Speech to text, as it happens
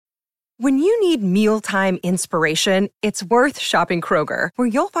When you need mealtime inspiration, it's worth shopping Kroger, where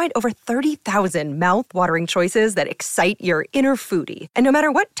you'll find over 30,000 mouth-watering choices that excite your inner foodie. And no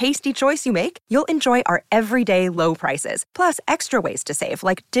matter what tasty choice you make, you'll enjoy our everyday low prices, plus extra ways to save,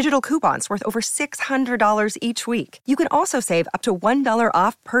 like digital coupons worth over $600 each week. You can also save up to $1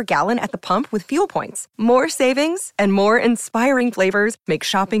 off per gallon at the pump with fuel points. More savings and more inspiring flavors make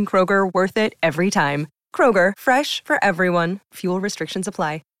shopping Kroger worth it every time. Kroger, fresh for everyone. Fuel restrictions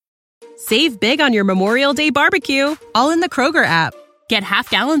apply. Save big on your Memorial Day barbecue, all in the Kroger app. Get half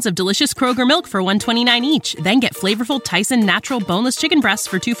gallons of delicious Kroger milk for $1.29 each. Then get flavorful Tyson natural boneless chicken breasts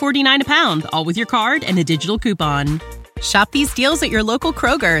for $2.49 a pound, all with your card and a digital coupon. Shop these deals at your local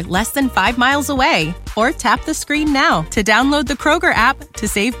Kroger, less than 5 miles away. Or tap the screen now to download the Kroger app to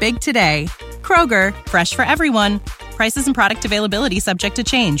save big today. Kroger, fresh for everyone. Prices and product availability subject to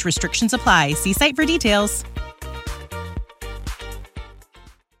change. Restrictions apply. See site for details.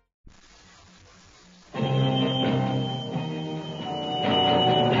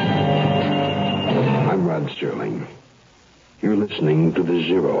 I'm Rod Sterling. You're listening to the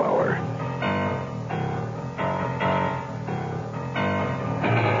Zero Hour.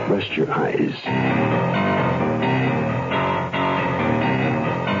 Rest your eyes.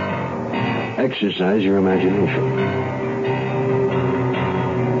 Exercise your imagination.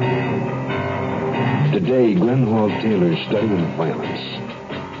 Today, Glenn Hall Taylor's study of violence.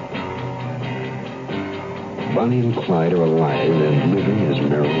 Bonnie and Clyde are alive and living as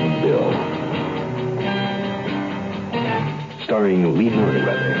Merrill and Bill. Starring Lee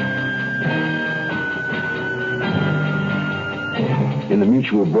Meriwether. In the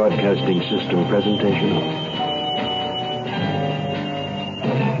Mutual Broadcasting System presentation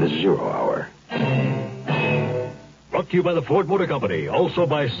of The Zero Hour. Brought to you by the Ford Motor Company, also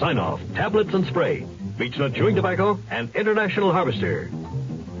by Sign-Off, Tablets and Spray, Beechnut Chewing Tobacco, and International Harvester.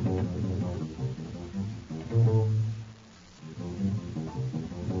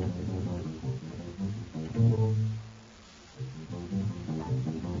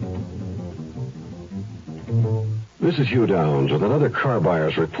 This is Hugh Downs with another car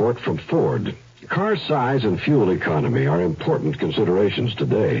buyer's report from Ford. Car size and fuel economy are important considerations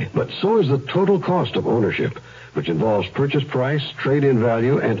today, but so is the total cost of ownership, which involves purchase price, trade-in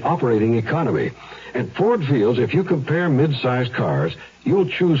value, and operating economy. And Ford feels if you compare mid-sized cars, you'll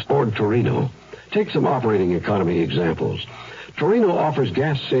choose Ford Torino. Take some operating economy examples. Torino offers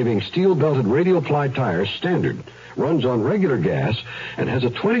gas-saving steel-belted radial-ply tires standard, runs on regular gas, and has a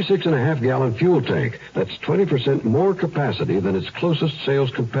 26.5-gallon fuel tank that's 20% more capacity than its closest sales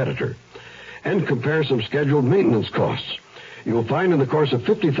competitor. And compare some scheduled maintenance costs. You'll find in the course of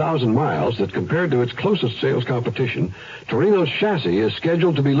 50,000 miles that compared to its closest sales competition, Torino's chassis is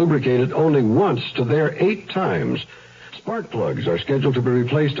scheduled to be lubricated only once to their 8 times. Spark plugs are scheduled to be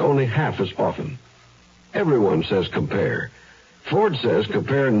replaced only half as often. Everyone says compare. Ford says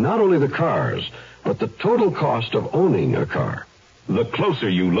compare not only the cars, but the total cost of owning a car. The closer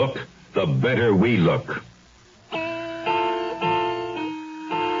you look, the better we look.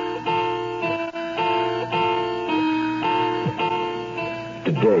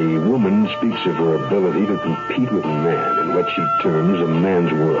 Today, woman speaks of her ability to compete with man in what she terms a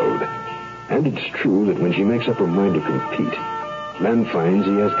man's world. And it's true that when she makes up her mind to compete, man finds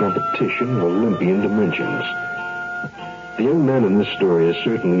he has competition of Olympian dimensions. The young man in this story is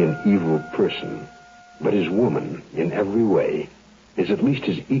certainly an evil person, but his woman, in every way, is at least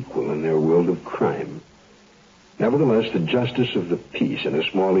his equal in their world of crime. Nevertheless, the justice of the peace in a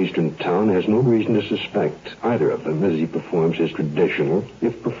small eastern town has no reason to suspect either of them as he performs his traditional,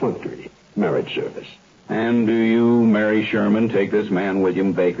 if perfunctory, marriage service. And do you, Mary Sherman, take this man,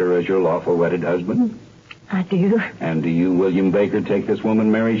 William Baker, as your lawful wedded husband? I do. And do you, William Baker, take this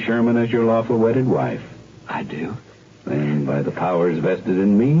woman, Mary Sherman, as your lawful wedded wife? I do. Then, by the powers vested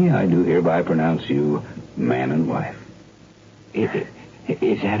in me, I do hereby pronounce you man and wife.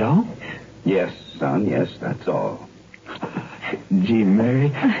 Is that all? Yes, son, yes, that's all. Gee,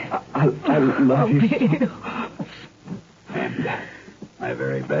 Mary, I love you so. And my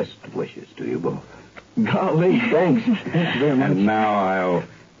very best wishes to you both. Golly, thanks. Thanks very much. And now I'll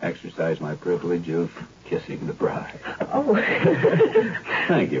exercise my privilege of kissing the bride. Oh.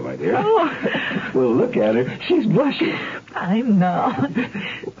 Thank you, my dear. Oh. Well, look at her. She's blushing. I'm not.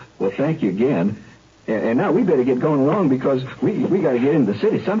 Well, thank you again. And now we better get going along because we got to get into the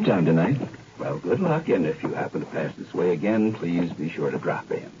city sometime tonight. Well, good luck, and if you happen to pass this way again, please be sure to drop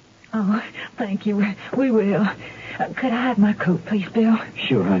in. Oh, thank you. We will. Could I have my coat, please, Bill?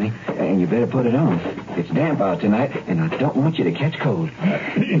 Sure, honey. And you better put it on. It's damp out tonight, and I don't want you to catch cold.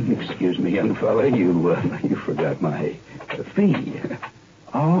 Excuse me, young fella. You forgot my fee.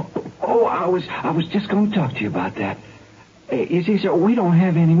 Oh, Oh, I was just going to talk to you about that. You see, sir, we don't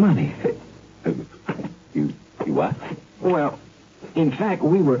have any money. You what? Well, in fact,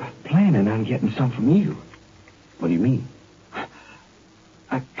 we were planning on getting some from you. What do you mean?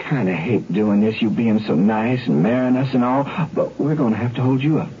 I kind of hate doing this, you being so nice and marrying us and all, but we're going to have to hold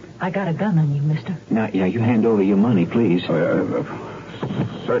you up. I got a gun on you, mister. Now, yeah, you hand over your money, please.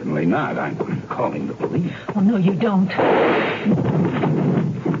 Certainly not. I'm calling the police. Oh, no, you don't.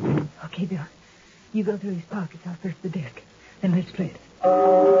 Okay, Bill. You go through his pockets. I'll search the desk. Then let's play it.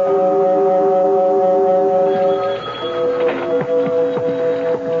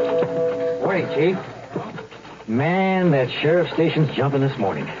 Morning, Chief. Man, that sheriff station's jumping this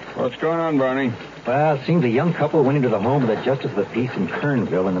morning. What's going on, Barney? Well, it seems a young couple went into the home of the Justice of the Peace in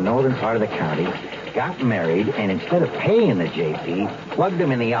Kernville in the northern part of the county, got married, and instead of paying the JP, plugged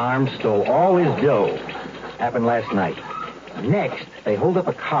him in the arm, stole all his dough. Happened last night. Next, they hold up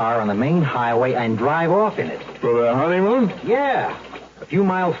a car on the main highway and drive off in it. For the honeymoon? Yeah. A few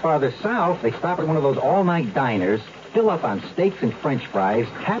miles farther south, they stop at one of those all-night diners, fill up on steaks and French fries,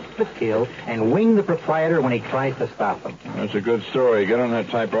 tap the till, and wing the proprietor when he tries to stop them. That's a good story. Get on that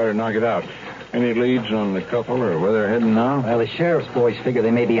typewriter and knock it out. Any leads on the couple or where they're heading now? Well, the sheriff's boys figure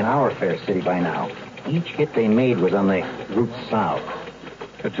they may be in our fair city by now. Each hit they made was on the route south.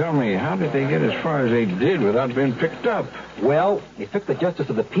 Tell me, how did they get as far as they did without being picked up? Well, it took the Justice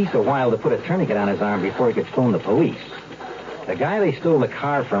of the Peace a while to put a tourniquet on his arm before he could phone the police. The guy they stole the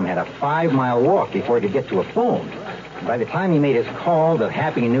car from had a 5-mile walk before he could get to a phone. By the time he made his call, the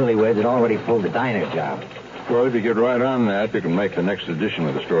happy newlyweds had already pulled the diner job. Well, if you get right on that, you can make the next edition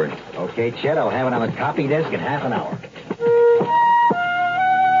of the story. Okay, Chet, I'll have it on the copy desk in half an hour.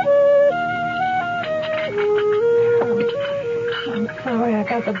 I'm sorry I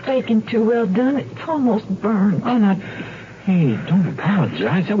got the bacon too well done. It's almost burned. Oh, now, hey, don't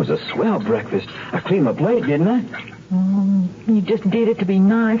apologize. That was a swell breakfast. I cleaned my plate, didn't I? You just did it to be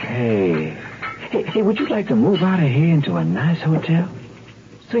nice. Hey, would you like to move out of here into a nice hotel?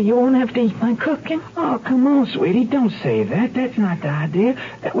 So you won't have to eat my cooking? Oh, come on, sweetie. Don't say that. That's not the idea.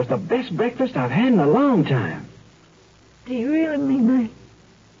 That was the best breakfast I've had in a long time. Do you really mean that?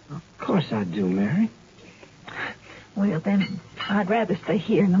 Of course I do, Mary. Well, then, I'd rather stay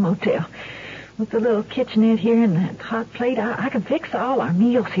here in the motel. With the little kitchenette here and that hot plate, I can fix all our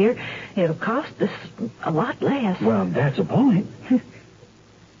meals here. It'll cost us a lot less. Well, that's a point.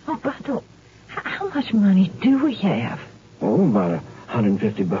 Oh, but how much money do we have? Oh, about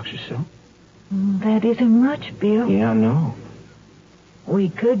 $150 or so. That isn't much, Bill. Yeah, I know. We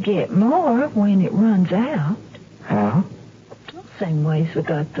could get more when it runs out. How? Same way as we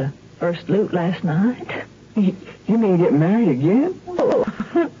got the first loot last night. You mean get married again? Oh,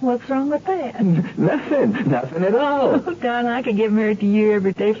 what's wrong with that? Nothing at all. Oh, Don, I could get married to you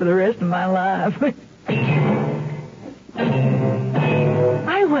every day for the rest of my life.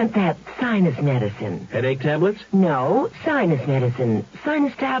 I want that sinus medicine. Headache tablets? No, sinus medicine.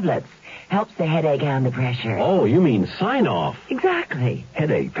 Sinus tablets. Helps the headache and the pressure. Oh, you mean sign-off. Exactly.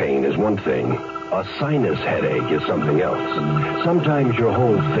 Headache pain is one thing. A sinus headache is something else. Sometimes your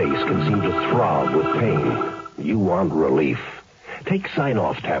whole face can seem to throb with pain. You want relief. Take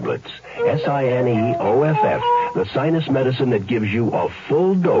Sign-Off tablets. SINEOFF, the sinus medicine that gives you a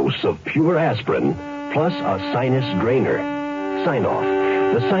full dose of pure aspirin plus a sinus drainer. Sign-Off,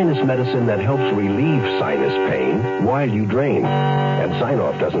 the sinus medicine that helps relieve sinus pain while you drain. And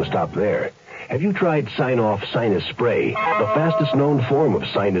Sign-Off doesn't stop there. Have you tried Sign-Off Sinus Spray, the fastest known form of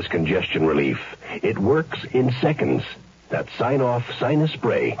sinus congestion relief? It works in seconds. That's Sign-Off Sinus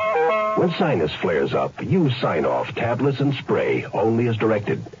Spray. When sinus flares up, use Sign-Off tablets and spray, only as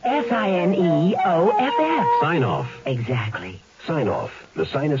directed. SINEOFF. Sign-Off. Exactly. Sign-Off, the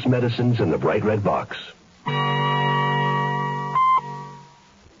sinus medicines in the bright red box.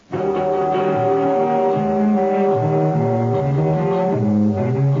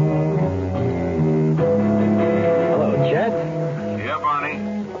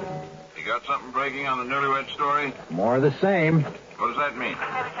 Breaking on the newlywed story? More of the same. What does that mean?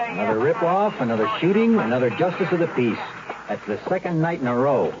 Another rip-off, another shooting, another Justice of the Peace. That's the second night in a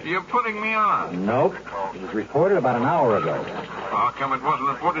row. You're putting me on. Nope. It was reported about an hour ago. How come it wasn't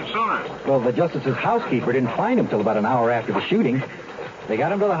reported sooner? Well, the Justice's housekeeper didn't find him till about an hour after the shooting. They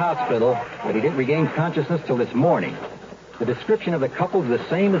got him to the hospital, but he didn't regain consciousness till this morning. The description of the couple's the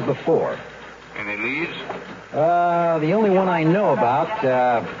same as before. Any leads? The only one I know about,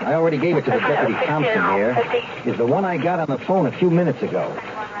 I already gave it to the Deputy Thompson here, is the one I got on the phone a few minutes ago.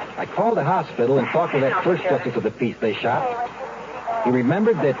 I called the hospital and talked to that first Justice of the Peace they shot. He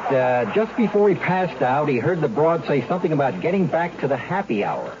remembered that just before he passed out, he heard the broad say something about getting back to the happy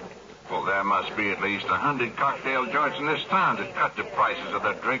hour. Well, there must be at least 100 cocktail joints in this town that cut the prices of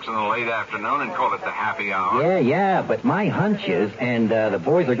their drinks in the late afternoon and call it the happy hour. Yeah, but my hunch is, and the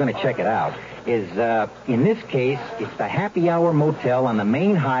boys are going to check it out, is in this case, it's the Happy Hour Motel on the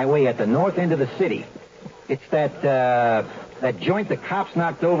main highway at the north end of the city. It's that joint the cops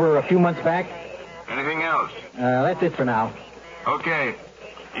knocked over a few months back. Anything else? That's it for now. Okay.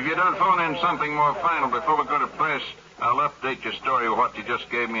 If you don't phone in something more final before we go to press, I'll update your story with what you just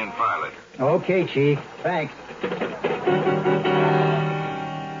gave me and file it. Okay, Chief. Thanks.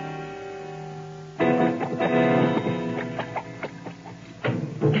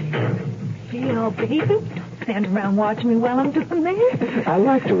 You baby, don't stand around watching me while I'm doing this. I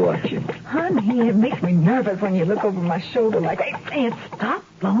like to watch you. Honey, it makes me nervous when you look over my shoulder like that. And stop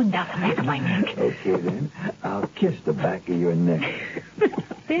blowing down the back of my neck. Okay, then. I'll kiss the back of your neck.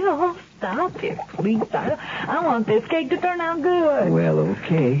 Bill, stop it, please. I want this cake to turn out good. Well,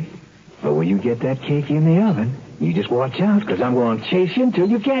 okay. But when you get that cake in the oven, you just watch out, because I'm going to chase you until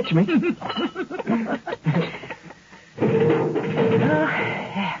you catch me.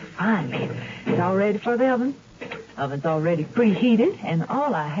 Finally. It's all ready for the oven. Oven's already preheated, and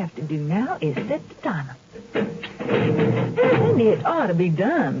all I have to do now is set the timer. And it ought to be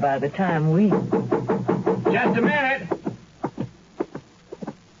done by the time we... Just a minute.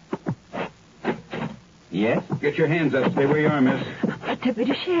 Yes? Get your hands up. Stay where you are, miss. A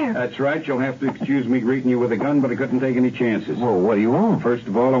deputy sheriff. That's right. You'll have to excuse me greeting you with a gun, but I couldn't take any chances. Well, what do you want? First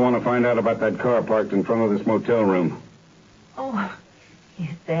of all, I want to find out about that car parked in front of this motel room. Oh, is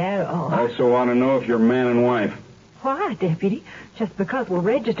that all? I also want to know if you're man and wife. Why, deputy? Just because we're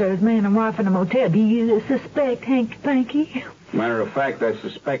registered as man and wife in a motel, do you suspect Hank Stanky? Matter of fact, I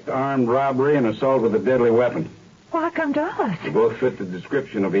suspect armed robbery and assault with a deadly weapon. Why come to us? They both fit the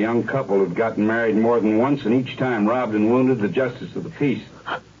description of a young couple who'd gotten married more than once and each time robbed and wounded the justice of the peace.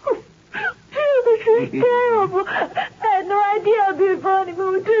 This is terrible. I had no idea I'd be in front of a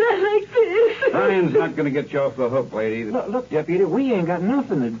motel like this. Ryan's not going to get you off the hook, lady. Look, Deputy, we ain't got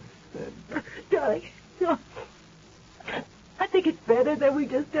nothing to... Darling, I think it's better that we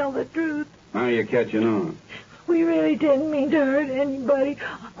just tell the truth. Now you're catching on. We really didn't mean to hurt anybody.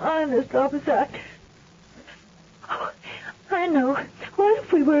 Honest, officer. I know. What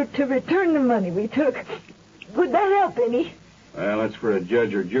if we were to return the money we took? Would that help any? Well, that's for a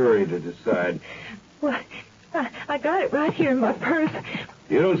judge or jury to decide. Well, I got it right here in my purse.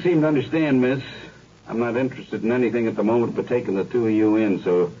 You don't seem to understand, miss. I'm not interested in anything at the moment but taking the two of you in,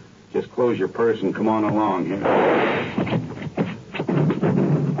 so just close your purse and come on along here.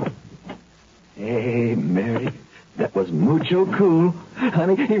 Hey, Mary, that was mucho cool.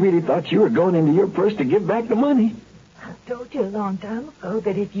 Honey, he really thought you were going into your purse to give back the money. I told you a long time ago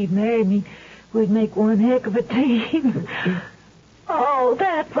that if you'd marry me, we'd make one heck of a team. Oh,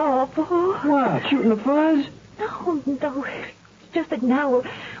 that's awful. What, shooting the fuzz? No. It's just that now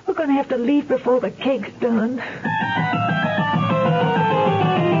we're going to have to leave before the cake's done.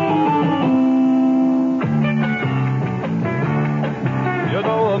 You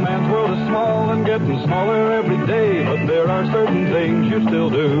know, a man's world is small and getting smaller every day, but there are certain things you still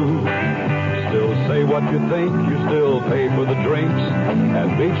do. Still say what you think, you still pay for the drinks,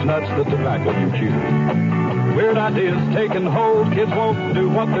 and beach nuts the tobacco you chew. Weird ideas taking hold, kids won't do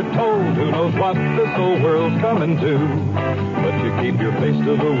what they're told. Who knows what this old world's coming to? But you keep your face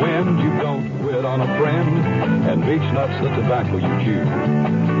to the wind, you don't quit on a friend, and beach nuts the tobacco you chew.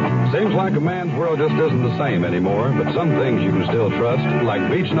 Seems like a man's world just isn't the same anymore, but some things you can still trust, like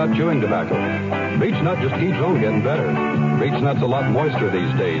beech nut chewing tobacco. Beech nut just keeps on getting better. Beech nut's a lot moister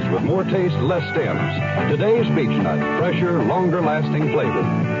these days, with more taste, less stems. Today's beech nut, fresher, longer-lasting flavor.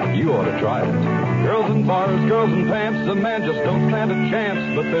 You ought to try it. Girls in bars, girls in pants, a man just don't stand a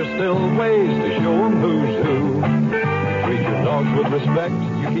chance, but there's still ways to show 'em who's who. Treat your dogs with respect,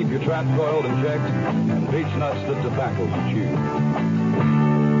 you keep your traps oiled and checked, and beech nuts the tobacco you chew.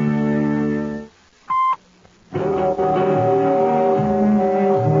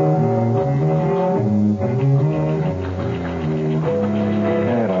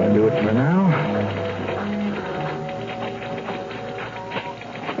 That ought to do it for now.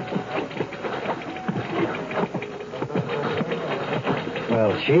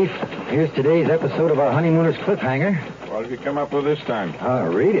 Well, Chief, here's today's episode of our Honeymooners Cliffhanger. What have you come up with this time?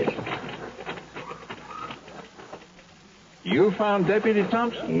 Read it. You found Deputy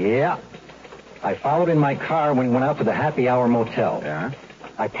Thompson? Yeah. I followed in my car when we went out to the Happy Hour Motel. Yeah?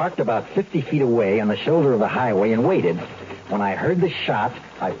 I parked about 50 feet away on the shoulder of the highway and waited. When I heard the shot,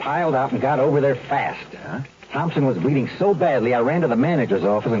 I piled out and got over there fast. Yeah? Thompson was bleeding so badly, I ran to the manager's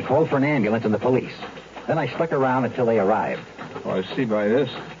office and called for an ambulance and the police. Then I stuck around until they arrived. Well, I see by this.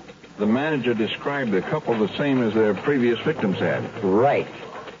 The manager described the couple the same as their previous victims had. Right.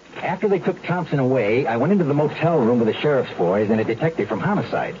 After they took Thompson away, I went into the motel room with the sheriff's boys and a detective from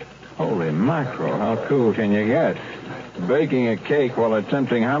homicide. Holy mackerel, how cool can you get? Baking a cake while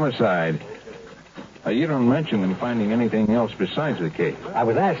attempting homicide. You don't mention them finding anything else besides the cake. I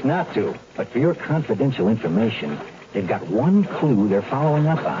was asked not to, but for your confidential information, they've got one clue they're following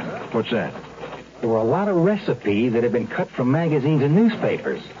up on. What's that? There were a lot of recipes that had been cut from magazines and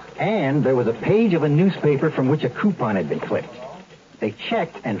newspapers. And there was a page of a newspaper from which a coupon had been clipped. They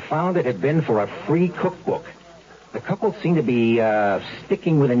checked and found it had been for a free cookbook. The couple seemed to be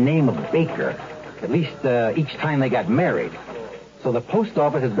sticking with the name of Baker, at least each time they got married. So the post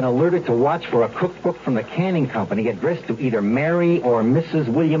office has been alerted to watch for a cookbook from the canning company addressed to either Mary or Mrs.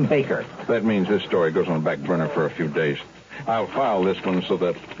 William Baker. That means this story goes on the back burner for a few days. I'll file this one so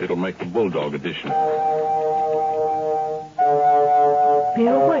that it'll make the Bulldog edition.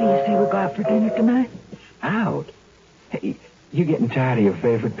 Bill, what do you say we go out for dinner tonight? Out? Hey, you getting tired of your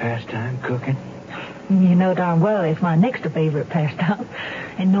favorite pastime, cooking? You know darn well it's my next favorite pastime.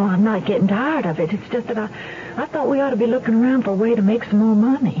 And no, I'm not getting tired of it. It's just that I thought we ought to be looking around for a way to make some more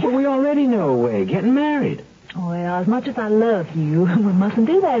money. Well, we already know a way. Getting married. Well, as much as I love you, we mustn't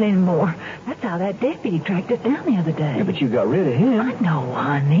do that anymore. That's how that deputy tracked us down the other day. Yeah, but you got rid of him. I know,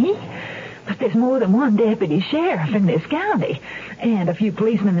 honey. But there's more than one deputy sheriff in this county. And a few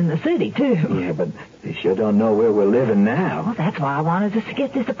policemen in the city, too. Yeah, but they sure don't know where we're living now. Well, that's why I wanted us to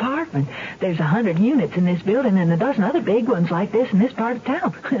get this apartment. There's 100 units in this building and a dozen other big ones like this in this part of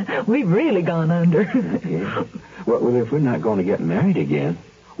town. We've really gone under. Yeah. Well, if we're not going to get married again,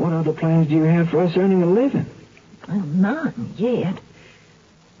 what other plans do you have for us earning a living? Well, none yet.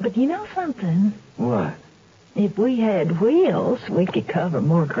 But you know something? What? If we had wheels, we could cover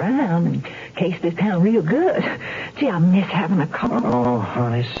more ground and case this town real good. Gee, I miss having a car. Oh,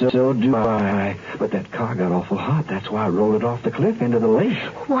 honey, so do I. But that car got awful hot. That's why I rolled it off the cliff into the lake.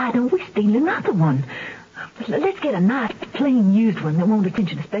 Why don't we steal another one? Let's get a nice, plain used one that won't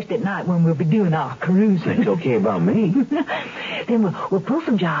attention, especially at night when we'll be doing our cruising. It's okay about me. Then we'll pull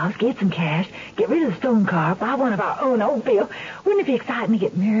some jobs, get some cash, get rid of the stolen car, buy one of our own. Oh, Bill, wouldn't it be exciting to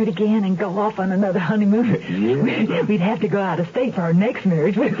get married again and go off on another honeymoon? Yeah. We'd have to go out of state for our next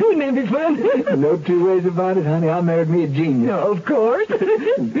marriage. Wouldn't that be fun? No two ways about it, honey. I married me a genius. No, of course.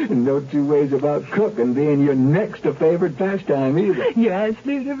 No two ways about cooking being your next favorite pastime either. You're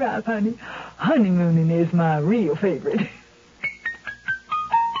absolutely right, honey. Honeymooning is my real favorite.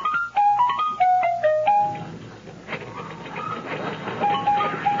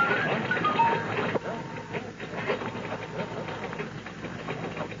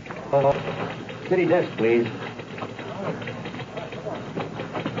 City desk, please.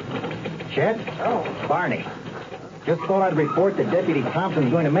 Chet? Oh. Barney. Just thought I'd report that Deputy Thompson's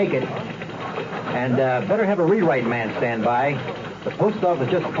going to make it. And better have a rewrite man stand by. The post office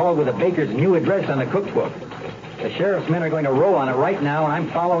just called with the baker's new address on the cookbook. The sheriff's men are going to roll on it right now, and I'm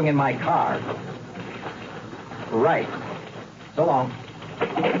following in my car. Right. So long.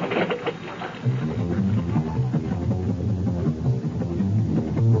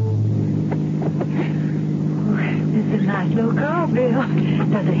 This is a nice little car, Bill.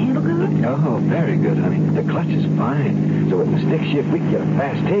 Does it handle good? Oh, very good, honey. The clutch is fine. So with the stick shift, we can get a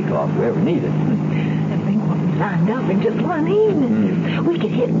fast takeoff wherever needed. Lined up in just one evening. We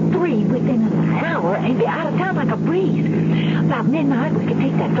could hit 3 within an hour and be out of town like a breeze. About midnight, we could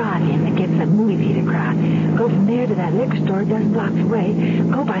take that drive-in that gets the movie theater crowd. Go from there to that liquor store a dozen blocks away.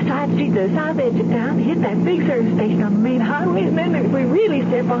 Go by side street to the south edge of town, hit that big service station on the main highway, and then if we really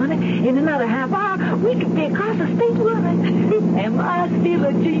step on it, in another half hour, we could be across the state line. Am I still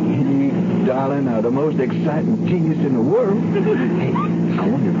a genius? Darling, the most exciting genius in the world. Hey, I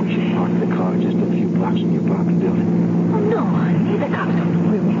wonder if we should park the car just a few blocks from your apartment building. Oh, no, honey. The cops don't know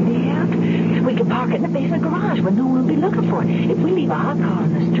where we live. We can park it in the basement garage where no one will be looking for it. If we leave a hot car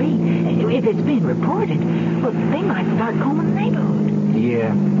on the street, if it's been reported, well, they might start combing the neighborhood.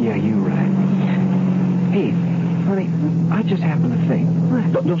 Yeah, you're right. Hey, honey, I just happened to think.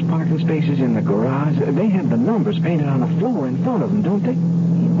 What? Those parking spaces in the garage, they have the numbers painted on the floor in front of them, don't they?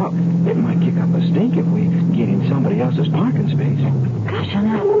 Well, it might kick up a stink if we get in somebody else's parking space. Gosh, I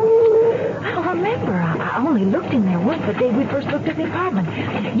don't remember. I only looked in there once the day we first looked at the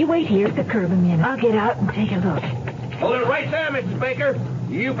apartment. You wait here at the curb a minute. I'll get out and take a look. Hold it right there, Mrs. Baker.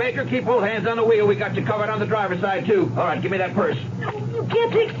 You, Baker, keep both hands on the wheel. We got you covered on the driver's side, too. All right, give me that purse. You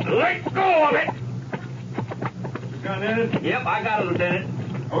can't take... Let go of it! Got it? Yep, I got it, Lieutenant.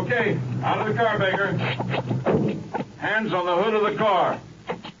 Okay, out of the car, Baker. Hands on the hood of the car.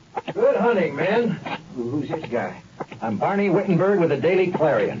 Good hunting, men. Who's this guy? I'm Barney Wittenberg with the Daily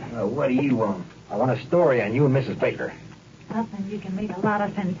Clarion. What do you want? I want a story on you and Mrs. Baker. Something you can make a lot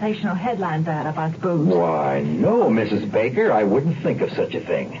of sensational headlines out of, I suppose. Why, no, Mrs. Baker. I wouldn't think of such a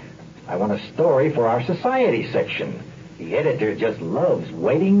thing. I want a story for our society section. The editor just loves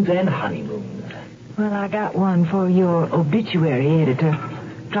weddings and honeymoons. Well, I got one for your obituary editor.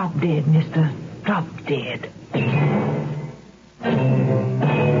 Drop dead, mister. Drop dead.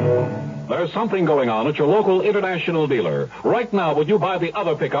 There's something going on at your local International dealer. Right now, when you buy the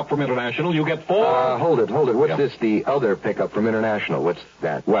other pickup from International, you get 4... Hold it. What's this, the other pickup from International? What's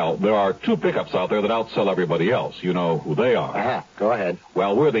that? Well, there are 2 pickups out there that outsell everybody else. You know who they are. Go ahead.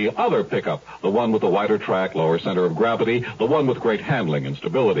 Well, we're the other pickup. The one with the wider track, lower center of gravity. The one with great handling and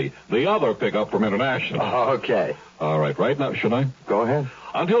stability. The other pickup from International. Okay. All right now, should I? Go ahead.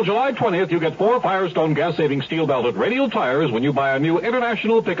 Until July 20th, you get 4 Firestone gas-saving steel-belted radial tires when you buy a new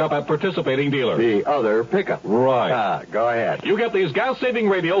International pickup at participating dealers. The other pickup. Right. Go ahead. You get these gas-saving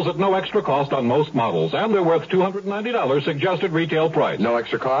radials at no extra cost on most models, and they're worth $290 suggested retail price. No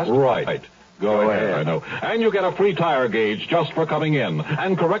extra cost? Right. Go ahead. I know. And you get a free tire gauge just for coming in.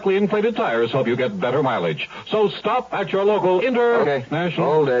 And correctly inflated tires help you get better mileage. So stop at your local International...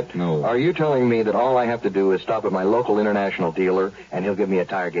 Hold it. No. Are you telling me that all I have to do is stop at my local International dealer and he'll give me a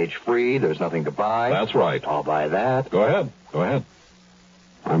tire gauge free? There's nothing to buy? That's right. I'll buy that. Go ahead.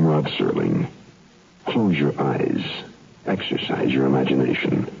 I'm Rod Serling. Close your eyes. Exercise your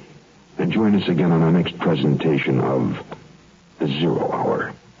imagination. And join us again on our next presentation of The Zero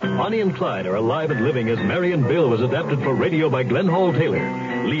Hour. Bonnie and Clyde are alive and living as Mary and Bill was adapted for radio by Glenn Hall Taylor.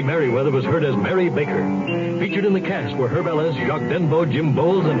 Lee Merriweather was heard as Mary Baker. Featured in the cast were Herb Ellis, Jacques Denbo, Jim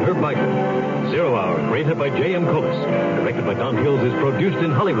Bowles, and Herb Biker. Zero Hour, created by J.M. Collis, directed by Don Hills, is produced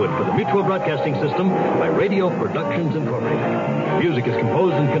in Hollywood for the Mutual Broadcasting System by Radio Productions Incorporated. Music is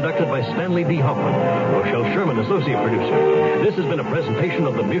composed and conducted by Stanley D. Hoffman. Rochelle Sherman, associate producer. This has been a presentation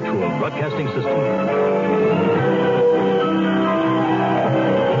of the Mutual Broadcasting System.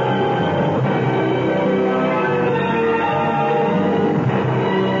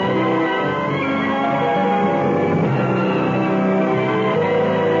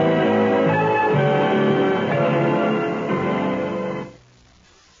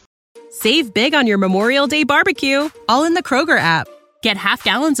 Save big on your Memorial Day barbecue, all in the Kroger app. Get half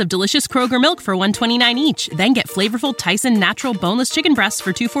gallons of delicious Kroger milk for $1.29 each. Then get flavorful Tyson natural boneless chicken breasts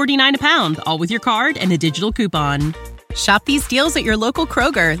for $2.49 a pound, all with your card and a digital coupon. Shop these deals at your local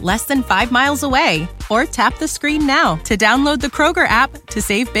Kroger, less than 5 miles away. Or tap the screen now to download the Kroger app to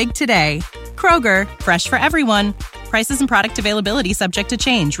save big today. Kroger, fresh for everyone. Prices and product availability subject to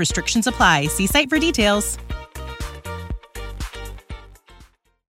change. Restrictions apply. See site for details.